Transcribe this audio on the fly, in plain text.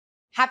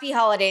Happy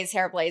holidays,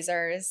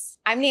 Hairblazers.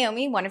 I'm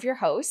Naomi, one of your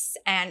hosts,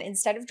 and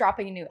instead of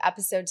dropping a new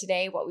episode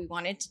today, what we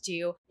wanted to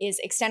do is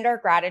extend our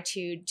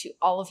gratitude to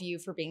all of you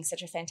for being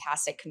such a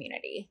fantastic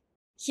community.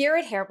 Here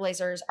at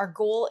Hairblazers, our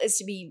goal is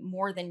to be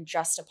more than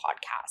just a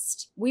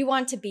podcast. We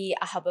want to be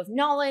a hub of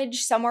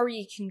knowledge, somewhere where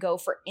you can go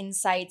for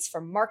insights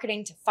from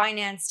marketing to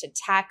finance to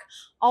tech,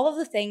 all of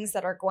the things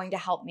that are going to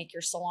help make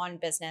your salon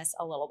business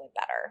a little bit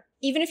better.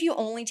 Even if you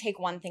only take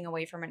one thing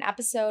away from an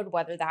episode,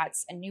 whether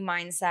that's a new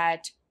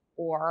mindset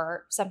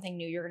or something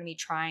new you're going to be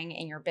trying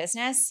in your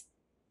business,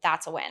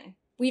 that's a win.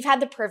 We've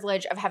had the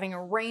privilege of having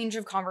a range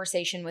of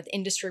conversation with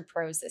industry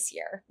pros this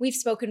year. We've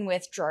spoken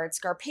with Gerard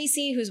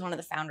Scarpese, who's one of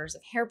the founders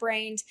of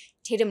Hairbrained,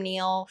 Tatum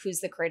Neal, who's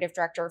the creative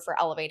director for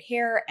Elevate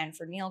Hair and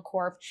for Neal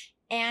Corp,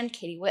 and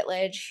Katie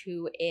Whitledge,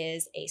 who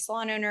is a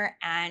salon owner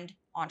and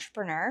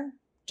entrepreneur,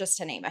 just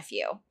to name a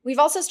few. We've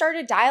also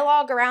started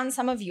dialogue around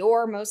some of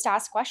your most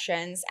asked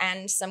questions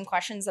and some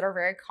questions that are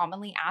very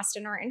commonly asked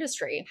in our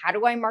industry. How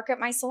do I market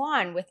my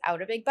salon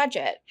without a big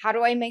budget? How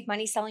do I make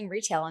money selling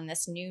retail in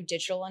this new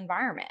digital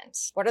environment?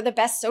 What are the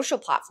best social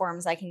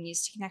platforms I can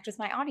use to connect with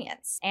my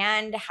audience?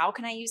 And how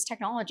can I use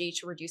technology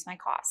to reduce my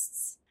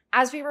costs?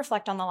 As we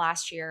reflect on the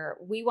last year,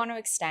 we want to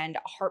extend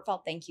a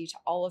heartfelt thank you to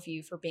all of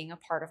you for being a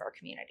part of our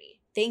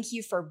community. Thank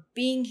you for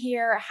being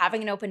here,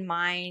 having an open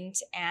mind,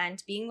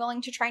 and being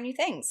willing to try new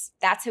things.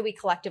 That's how we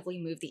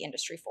collectively move the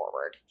industry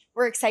forward.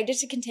 We're excited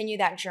to continue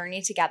that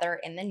journey together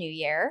in the new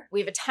year. We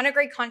have a ton of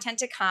great content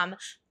to come,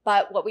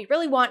 but what we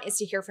really want is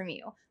to hear from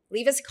you.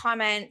 Leave us a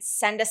comment,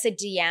 send us a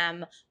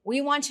DM. We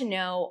want to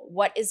know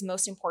what is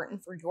most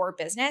important for your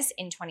business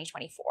in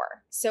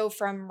 2024. So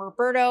from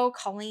Roberto,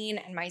 Colleen,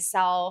 and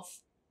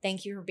myself,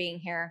 thank you for being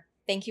here.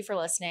 Thank you for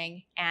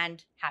listening,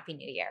 and Happy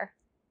New Year.